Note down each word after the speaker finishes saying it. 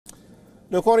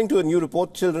Now, according to a new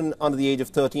report, children under the age of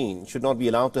 13 should not be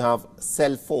allowed to have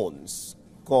cell phones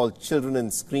called Children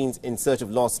and Screens in Search of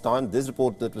Lost Time. This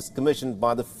report that was commissioned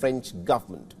by the French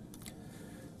government.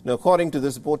 Now, according to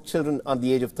this report, children under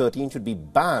the age of 13 should be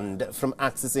banned from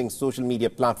accessing social media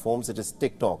platforms such as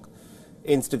TikTok,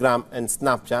 Instagram and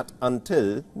Snapchat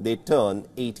until they turn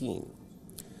 18.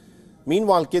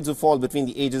 Meanwhile, kids who fall between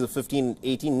the ages of 15 and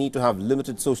 18 need to have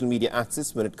limited social media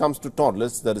access. When it comes to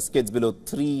toddlers, that is kids below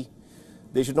 3,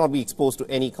 they should not be exposed to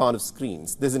any kind of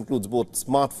screens. This includes both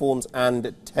smartphones and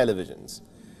televisions.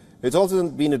 It's also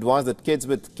been advised that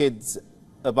kids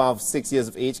above 6 years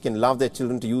of age can allow their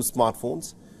children to use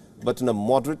smartphones, but in a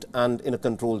moderate and in a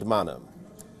controlled manner.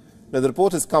 Now, the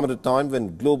report has come at a time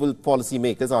when global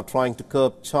policymakers are trying to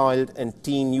curb child and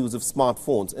teen use of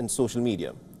smartphones and social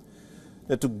media.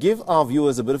 Now, to give our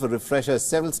viewers a bit of a refresher,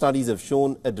 several studies have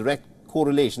shown a direct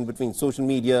correlation between social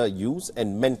media use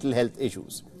and mental health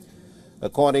issues.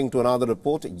 According to another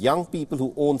report, young people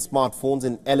who own smartphones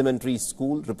in elementary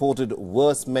school reported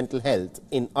worse mental health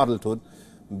in adulthood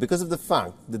because of the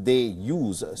fact that they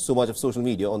use so much of social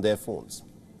media on their phones.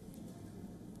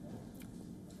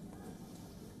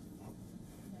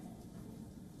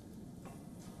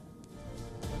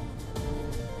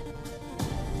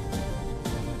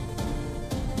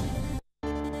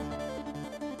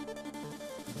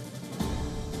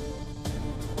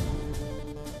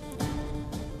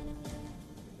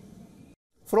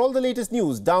 For all the latest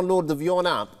news, download the WION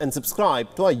app and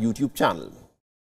subscribe to our YouTube channel.